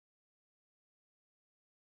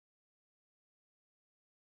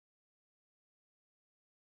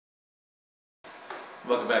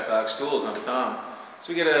Welcome back to Ox Tools. I'm Tom.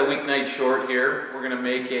 So we get a weeknight short here. We're going to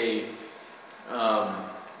make a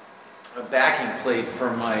backing plate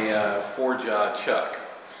for my 4-jaw chuck.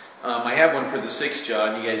 I have one for the 6-jaw,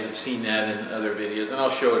 and you guys have seen that in other videos, and I'll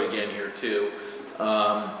show it again here too.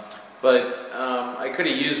 I could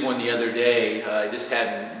have used one the other day. I just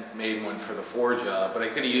hadn't made one for the 4-jaw, but I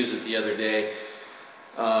could have used it the other day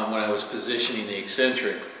when I was positioning the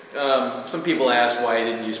eccentric. Some people ask why I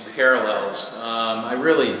didn't use parallels. I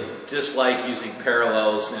really dislike using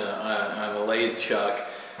parallels on a lathe chuck,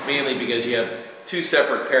 mainly because you have two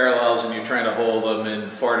separate parallels and you're trying to hold them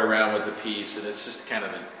and fart around with the piece, and it's just kind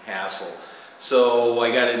of a hassle. So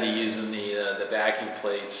I got into using the backing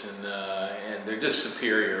plates, and they're just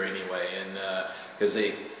superior anyway, and because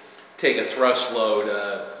they take a thrust load,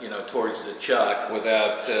 towards the chuck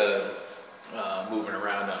without moving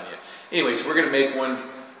around on you. Anyway, so we're going to make one.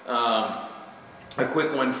 A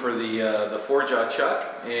quick one for the 4-jaw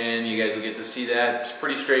chuck, and you guys will get to see that. It's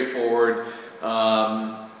pretty straightforward.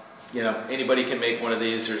 Anybody can make one of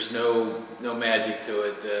these. There's no magic to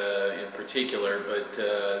it in particular, but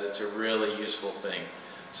it's a really useful thing.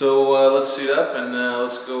 So let's suit up and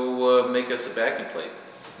let's go make us a backing plate.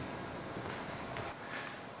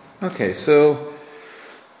 Okay, so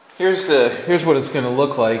here's what it's going to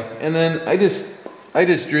look like, and then I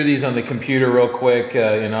just drew these on the computer real quick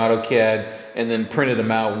in AutoCAD and then printed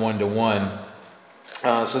them out one-to-one.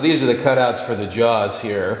 So these are the cutouts for the jaws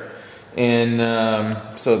here, and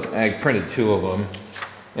so I printed 2 of them.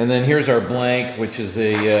 And then here's our blank, which is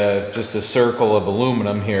just a circle of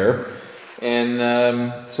aluminum here. And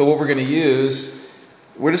so what we're going to use,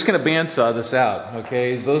 we're just going to bandsaw this out.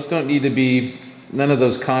 Okay, those don't need to be, none of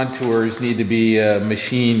those contours need to be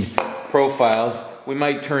machined profiles. We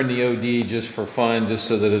might turn the OD just for fun, just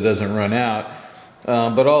so that it doesn't run out.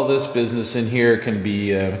 But all this business in here can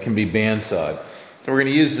be bandsawed. So we're going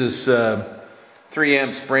to use this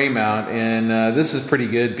 3-amp spray mount, and this is pretty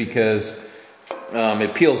good because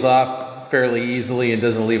it peels off fairly easily and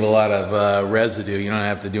doesn't leave a lot of residue. You don't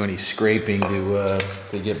have to do any scraping to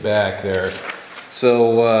get back there.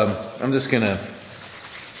 So I'm just going to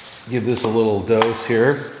give this a little dose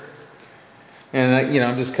here, and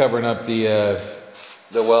I'm just covering up the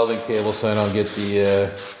welding table so I don't get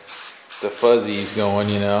the fuzzies going,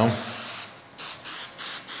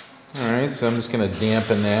 Alright, so I'm just going to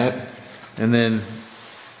dampen that and then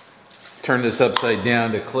turn this upside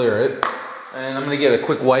down to clear it. And I'm going to get a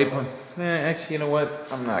quick wipe on, actually, you know what?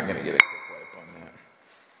 I'm not going to get a quick wipe on that.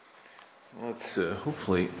 So let's,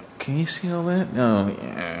 hopefully, can you see all that? No,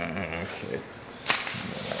 yeah, okay.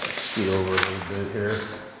 Let's scoot over a little bit here.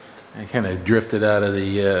 I kind of drifted out of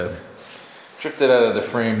the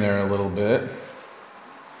frame there a little bit.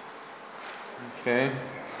 Okay.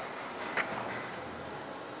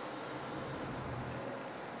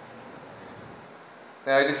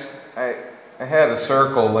 Now I had a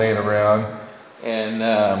circle laying around, and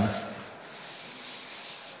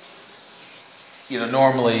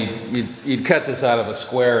normally you'd cut this out of a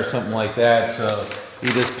square or something like that, so you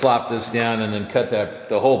just plop this down and then cut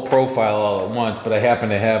the whole profile all at once. But I happen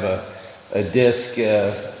to have a disc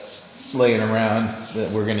laying around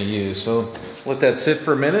that we're going to use. So let that sit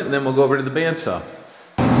for a minute, and then we'll go over to the bandsaw.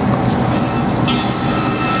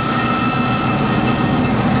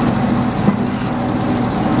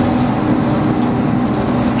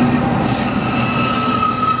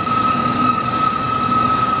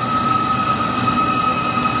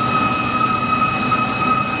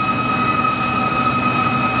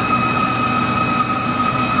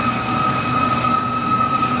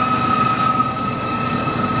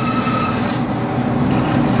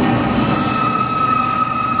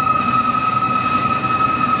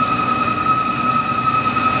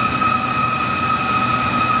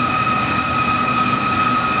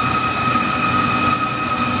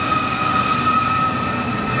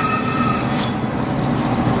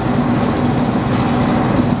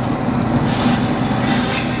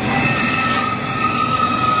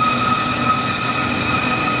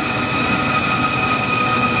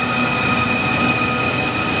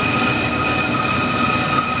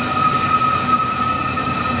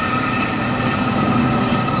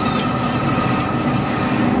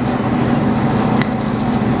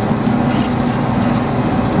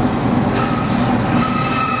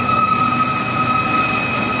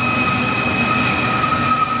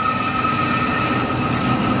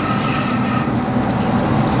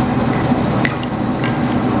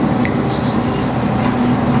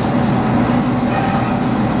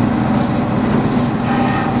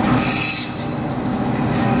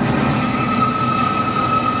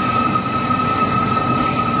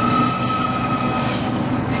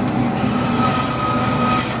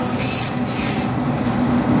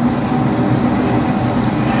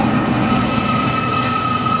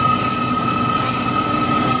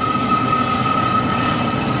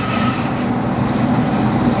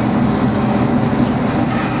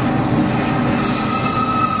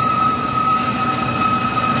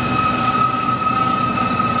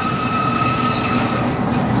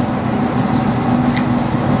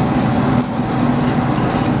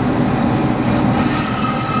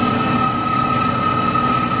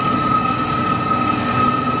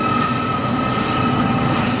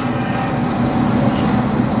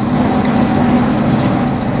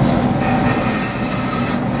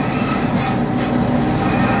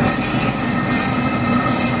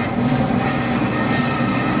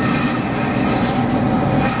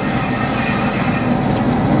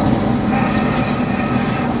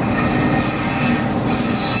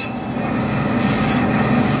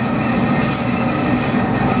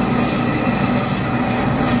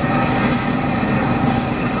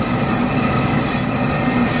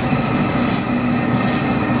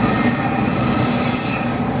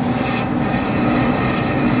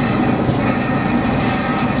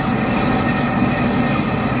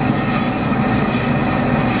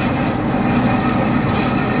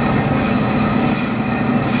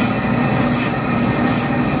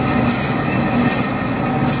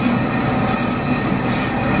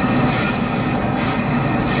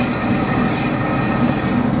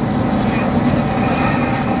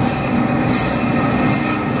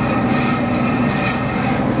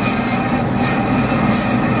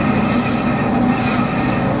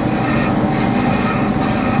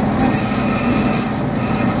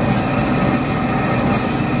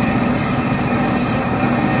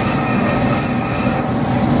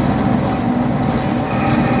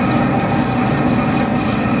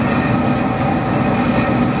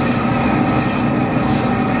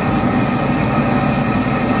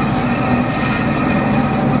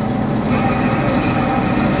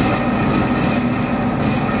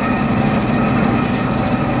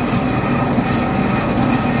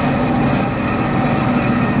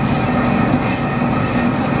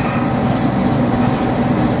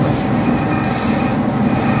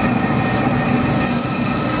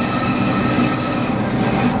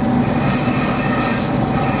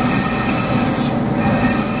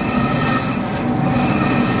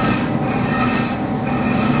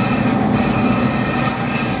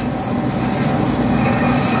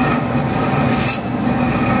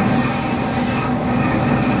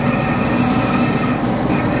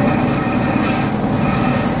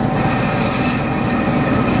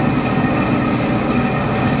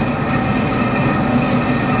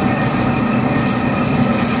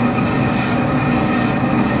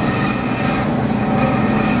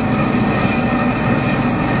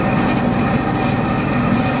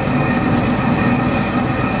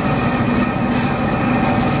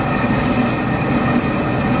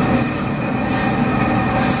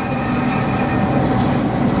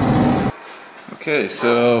 Okay,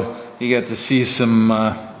 so you got to see some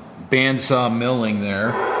bandsaw milling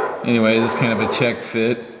there. Anyway, this is kind of a check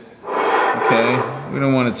fit. Okay, we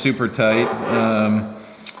don't want it super tight,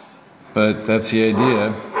 but that's the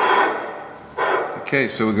idea. Okay,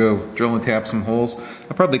 so we'll go drill and tap some holes.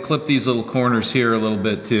 I'll probably clip these little corners here a little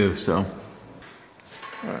bit too. So, all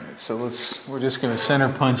right, so we're just going to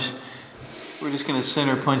center punch. We're just going to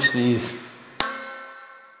center punch these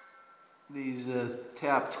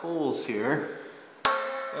tapped holes here.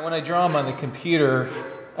 And when I draw them on the computer,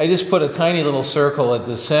 I just put a tiny little circle at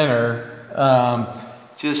the center,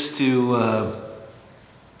 just to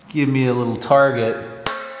give me a little target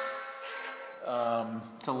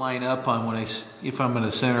to line up on if I'm going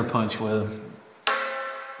to center punch with them.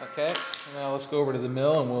 Okay, so now let's go over to the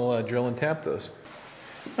mill and we'll drill and tap those.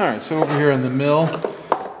 All right, so over here in the mill,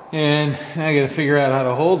 and now I got to figure out how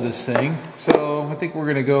to hold this thing. So I think we're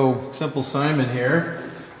going to go Simple Simon here.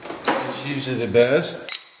 It's usually the best.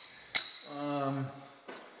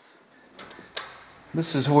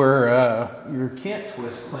 This is where your can't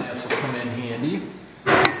twist clamps will come in handy.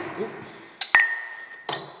 Oop.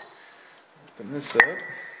 Open this up, like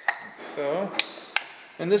so.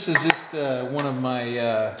 And this is just one of my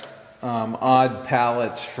odd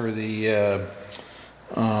pallets for the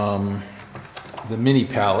mini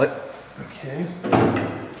pallet. Okay.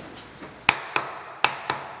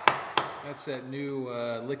 That's that new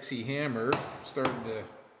Lixie hammer. Starting to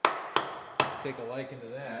take a liking to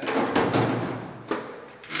that.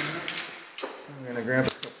 I'm going to grab a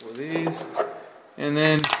couple of these, and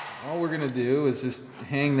then all we're going to do is just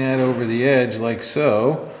hang that over the edge like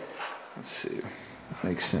so. Let's see, that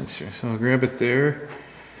makes sense here. So I'll grab it there.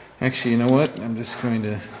 Actually, you know what? I'm just going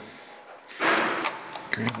to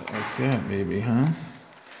grab it like that, maybe, huh? Is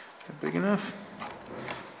that big enough?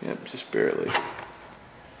 Yep, just barely.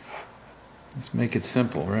 Let's make it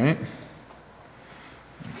simple, right?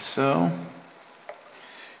 Like so.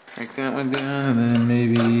 Crank that one down, and then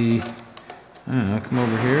maybe, I don't know, come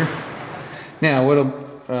over here. Now,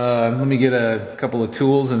 let me get a couple of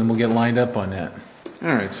tools and then we'll get lined up on that.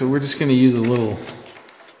 Alright, so we're just going to use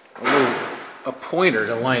a pointer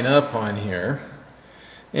to line up on here.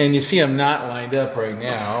 And you see I'm not lined up right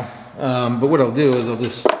now. But what I'll do is I'll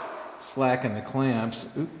just slacken the clamps.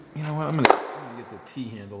 Oop, you know what, I'm going to get the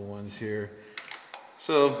T-handle ones here.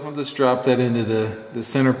 So I'll just drop that into the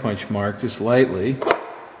center punch mark just lightly.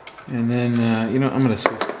 And then, you know, I'm going to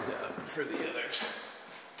switch these out for the others.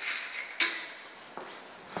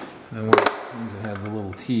 And we'll have the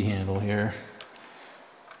little T-handle here.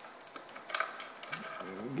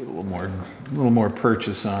 Get a little more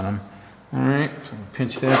purchase on them. All right, so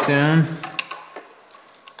pinch that down.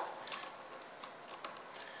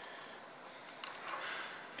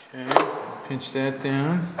 Okay, pinch that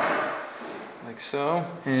down like so,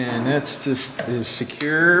 and that's just as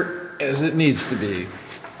secure as it needs to be.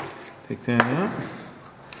 Take that out.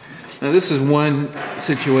 Now this is one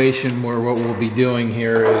situation where what we'll be doing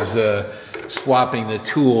here is swapping the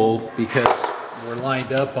tool because we're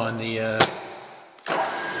lined up on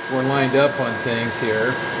things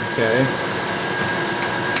here. Okay.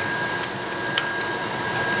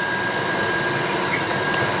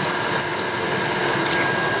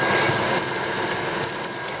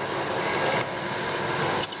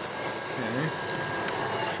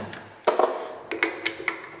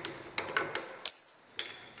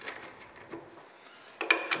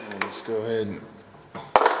 Let's go ahead and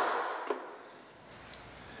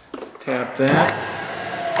tap that.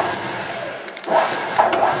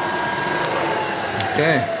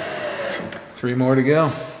 Okay, 3 more to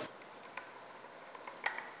go.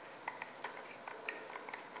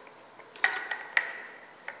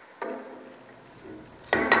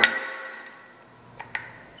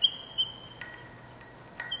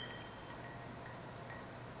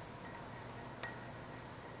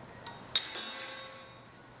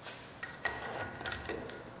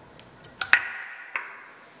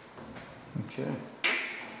 Okay,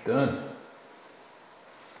 done.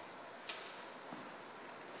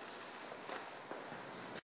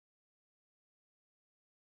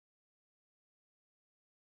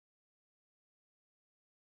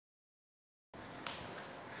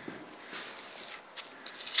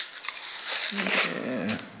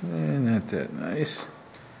 Yeah, not that nice.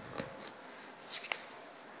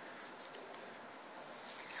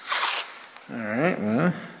 All right,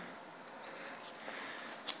 well.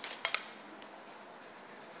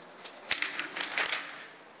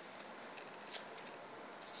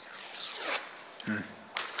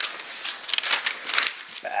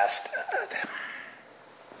 Bastard.